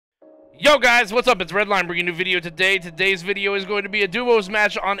Yo guys, what's up? It's Redline bringing a new video today. Today's video is going to be a duos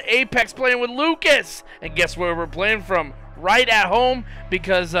match on Apex playing with Lucas. And guess where we're playing from? Right at home,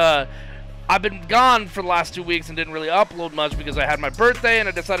 because I've been gone for the last 2 weeks and didn't really upload much because I had my birthday and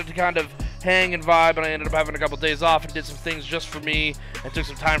I decided to kind of hang and vibe, and I ended up having a couple days off and did some things just for me and took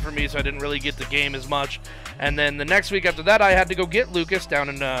some time for me, so I didn't really get the game as much. And then the next week after that I had to go get Lucas down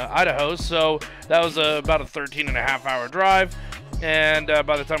in Idaho, so that was about a 13.5-hour drive. And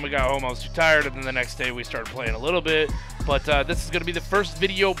by the time we got home, I was too tired, and then the next day we started playing a little bit. But this is going to be the first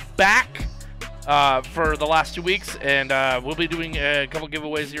video back for the last 2 weeks, and we'll be doing a couple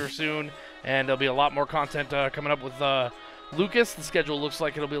giveaways here soon, and there'll be a lot more content coming up with Lucas. The schedule looks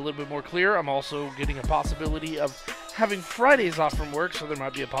like it'll be a little bit more clear. I'm also getting a possibility of having Fridays off from work, so there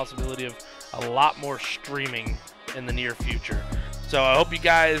might be a possibility of a lot more streaming in the near future. So I hope you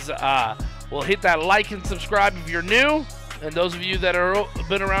guys will hit that like and subscribe if you're new. And those of you that are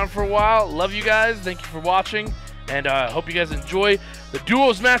been around for a while, love you guys. Thank you for watching. And hope you guys enjoy the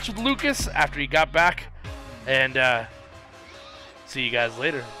duos match with Lucas after he got back. And see you guys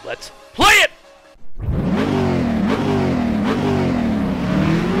later. Let's play it!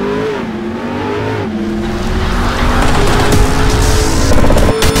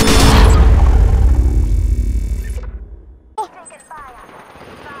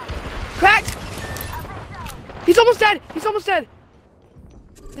 Cracked! He's almost dead! He's almost dead!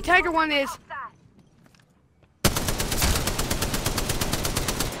 The Tiger one is.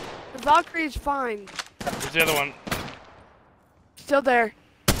 The Valkyrie is fine. Where's the other one? Still there.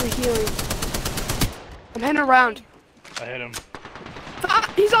 For healing. I'm heading around. I hit him.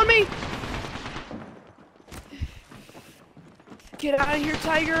 Ah! He's on me! Get out of here,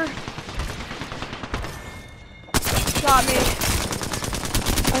 Tiger! Got me.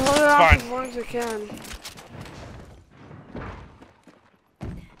 I'll hold it off as long as I can.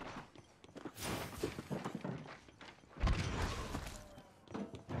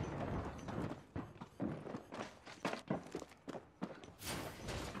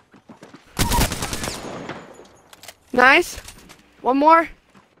 Nice. One more.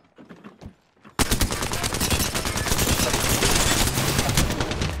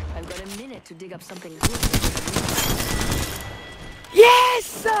 I've got a minute to dig up something good.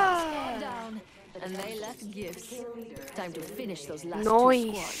 Yes! Down, and they left gifts. Time to finish those last two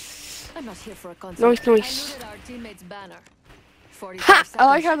squads. I'm not here for a concert. Nice. I looted our teammate's banner. Ha! I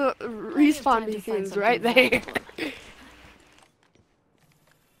like how the respawn beacons right there.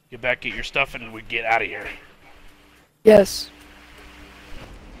 Get back, get your stuff, and we get out of here. Yes.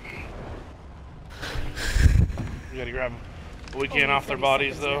 We gotta grab them. We can't off their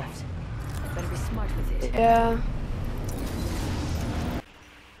bodies though. Better be smart with it. Yeah.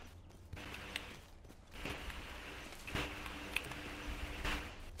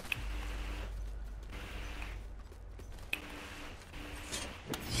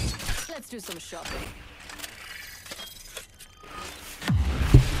 Let's do some shopping.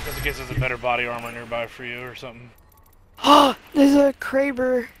 Just in case there's a better body armor nearby for you or something. Oh, there's a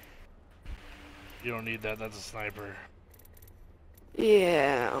Kraber. You don't need that, that's a sniper.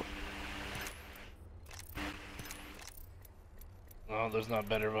 Yeah. Oh, there's not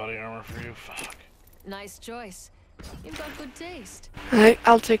better body armor for you. Fuck. Nice choice. You've got good taste.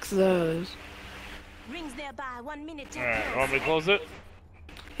 I'll take those. Rings nearby, 1 minute. Alright, want me to close it?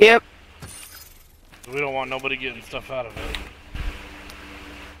 Yep. We don't want nobody getting stuff out of it.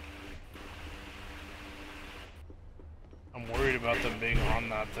 I'm worried about them being on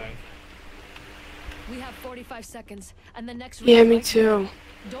that thing. We have 45 seconds, and the next. Yeah, me too.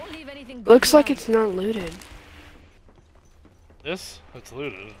 Don't leave anything. Looks like it's not looted. This? It's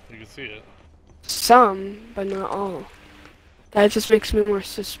looted. You can see it. Some, but not all. That just makes me more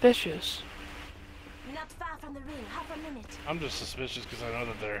suspicious. Not far from the ring, half a minute. I'm just suspicious because I know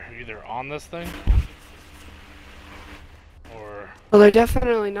that they're either on this thing or Well, they're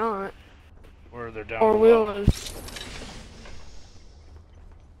definitely not. they're down Or below. wheels.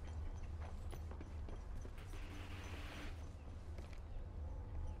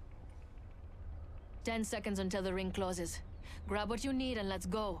 $10 seconds until the ring closes. Grab what you need and let's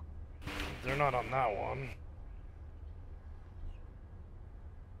go. They're not on that one.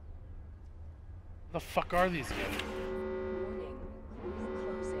 The fuck are these guys?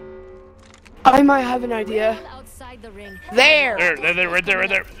 I might have an idea. Outside the ring. There! There, right there, right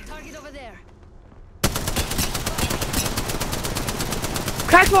there. Target over there.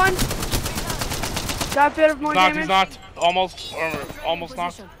 Cracked one! Got a bit of more Knocked, damage. he's knocked. Almost, or almost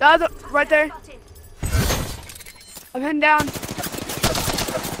knocked. The other, right there. I'm heading down.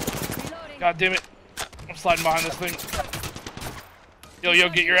 God damn it. I'm sliding behind this thing. Yo,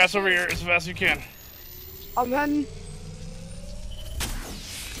 get your ass over here as fast as you can. I'm heading.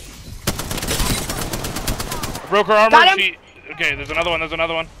 Broke her armor. Got him. Okay, there's another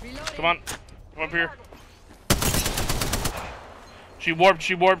one. Come on. Come up here. She warped.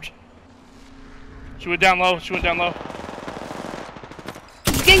 She went down low. He's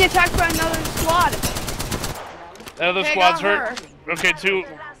getting attacked by another squad. That other squad's hurt. Okay, two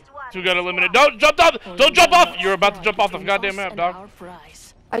got eliminated. Don't jump off! Don't jump off! You're about to jump off the goddamn map, dog.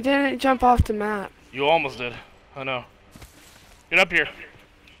 I didn't jump off the map. You almost did. I know. Get up here.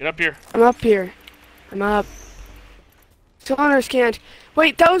 I'm up here. I'm up. Spawners can't.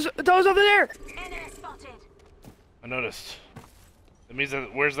 Wait, those over there. Enemy spotted. I noticed. That means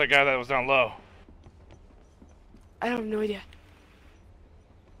that where's that guy that was down low? I have no idea.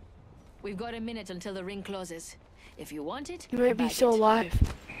 We've got a minute until the ring closes. If you want it, He might be bag still it. alive.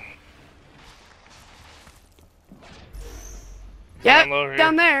 Down Yep, low here.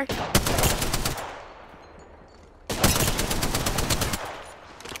 down there.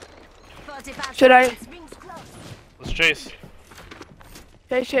 Should I? Rings close. Let's chase.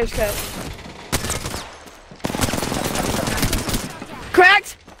 Chase, cut.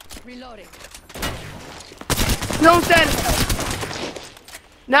 Cracked! Reloading. No one's dead.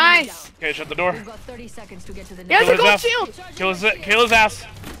 Nice! Okay, shut the door. We've got 30 seconds to get to the He has next. a Kill his gold ass. shield! Kill his ass.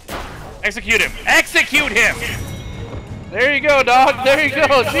 Execute him. There you go, dog. There you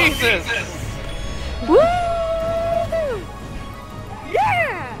go. Jesus. Woo!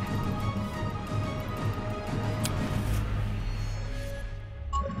 Yeah!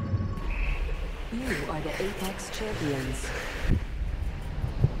 You are the Apex champions.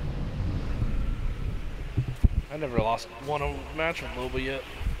 I never lost one match with Loba yet.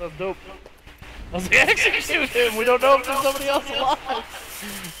 That's dope. I was like, execute him. We don't know if there's somebody else alive.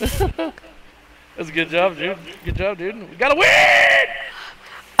 That's a good job, dude. We gotta win!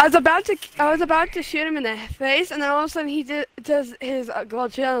 I was about to shoot him in the face, and then all of a sudden he does his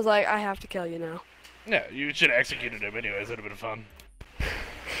gold shield. I was like, I have to kill you now. Yeah, you should have executed him anyways. It would have been fun.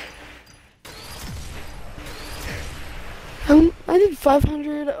 I did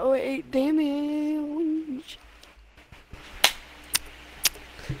 508 damage.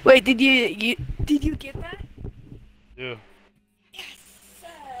 Wait, did you get that? Yeah. Yes.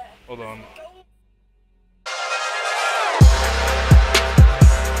 Hold on.